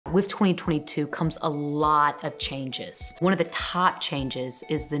With 2022 comes a lot of changes. One of the top changes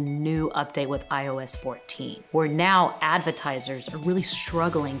is the new update with iOS 14, where now advertisers are really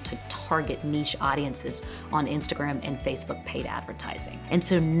struggling to target niche audiences on Instagram and Facebook paid advertising. And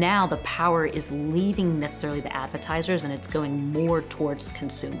so now the power is leaving necessarily the advertisers and it's going more towards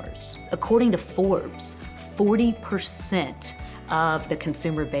consumers. According to Forbes, 40% of the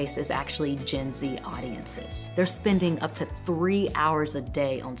consumer base is actually Gen Z audiences. They're spending up to 3 hours a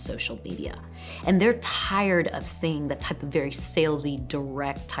day on social media. And they're tired of seeing the type of very salesy,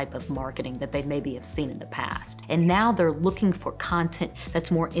 direct type of marketing that they maybe have seen in the past. And now they're looking for content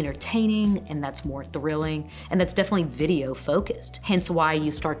that's more entertaining and that's more thrilling and that's definitely video focused. Hence why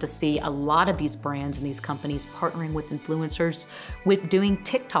you start to see a lot of these brands and these companies partnering with influencers with doing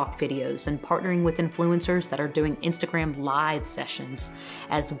TikTok videos and partnering with influencers that are doing Instagram live sessions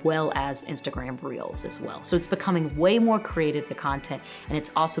as well as Instagram Reels as well. So it's becoming way more creative, the content, and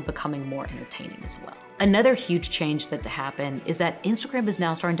it's also becoming more entertaining as well. Another huge change that happened is that Instagram is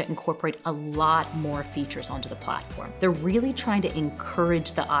now starting to incorporate a lot more features onto the platform. They're really trying to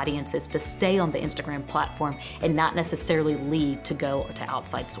encourage the audiences to stay on the Instagram platform and not necessarily leave to go to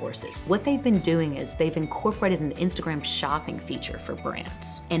outside sources. What they've been doing is they've incorporated an Instagram shopping feature for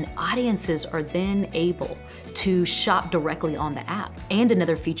brands, and audiences are then able to shop directly on the app. And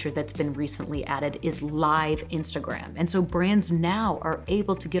another feature that's been recently added is live Instagram. And so brands now are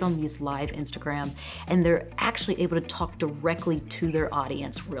able to get on these live Instagram and they're actually able to talk directly to their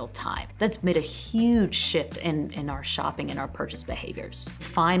audience real time. That's made a huge shift in our shopping and our purchase behaviors.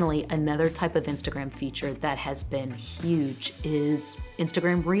 Finally, another type of Instagram feature that has been huge is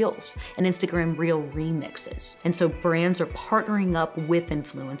Instagram Reels and Instagram Reel remixes. And so brands are partnering up with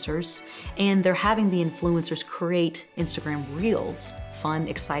influencers and they're having the influencers create Instagram Reels, fun,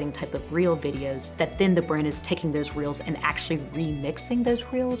 exciting type of reel videos that then the brand is taking those reels and actually remixing those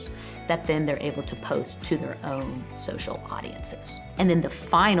reels that then they're able to post to their own social audiences. And then the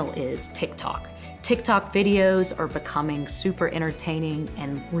final is TikTok. TikTok videos are becoming super entertaining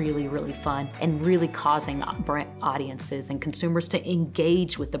and really, really fun and really causing brand audiences and consumers to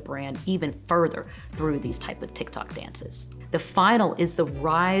engage with the brand even further through these type of TikTok dances. The final is the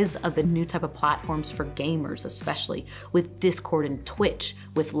rise of the new type of platforms for gamers, especially with Discord and Twitch.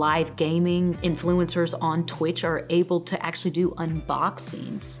 With live gaming, influencers on Twitch are able to actually do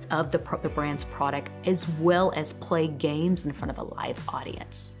unboxings of the brand's product as well as play games in front of a live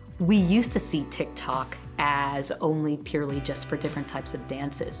audience. We used to see TikTok as only purely just for different types of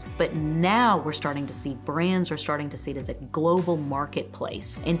dances. But now we're starting to see brands are starting to see it as a global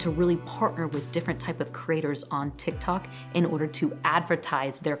marketplace and to really partner with different type of creators on TikTok in order to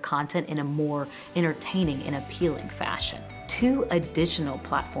advertise their content in a more entertaining and appealing fashion. Two additional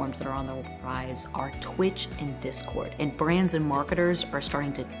platforms that are on the rise are Twitch and Discord, and brands and marketers are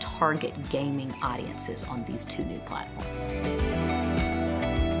starting to target gaming audiences on these two new platforms.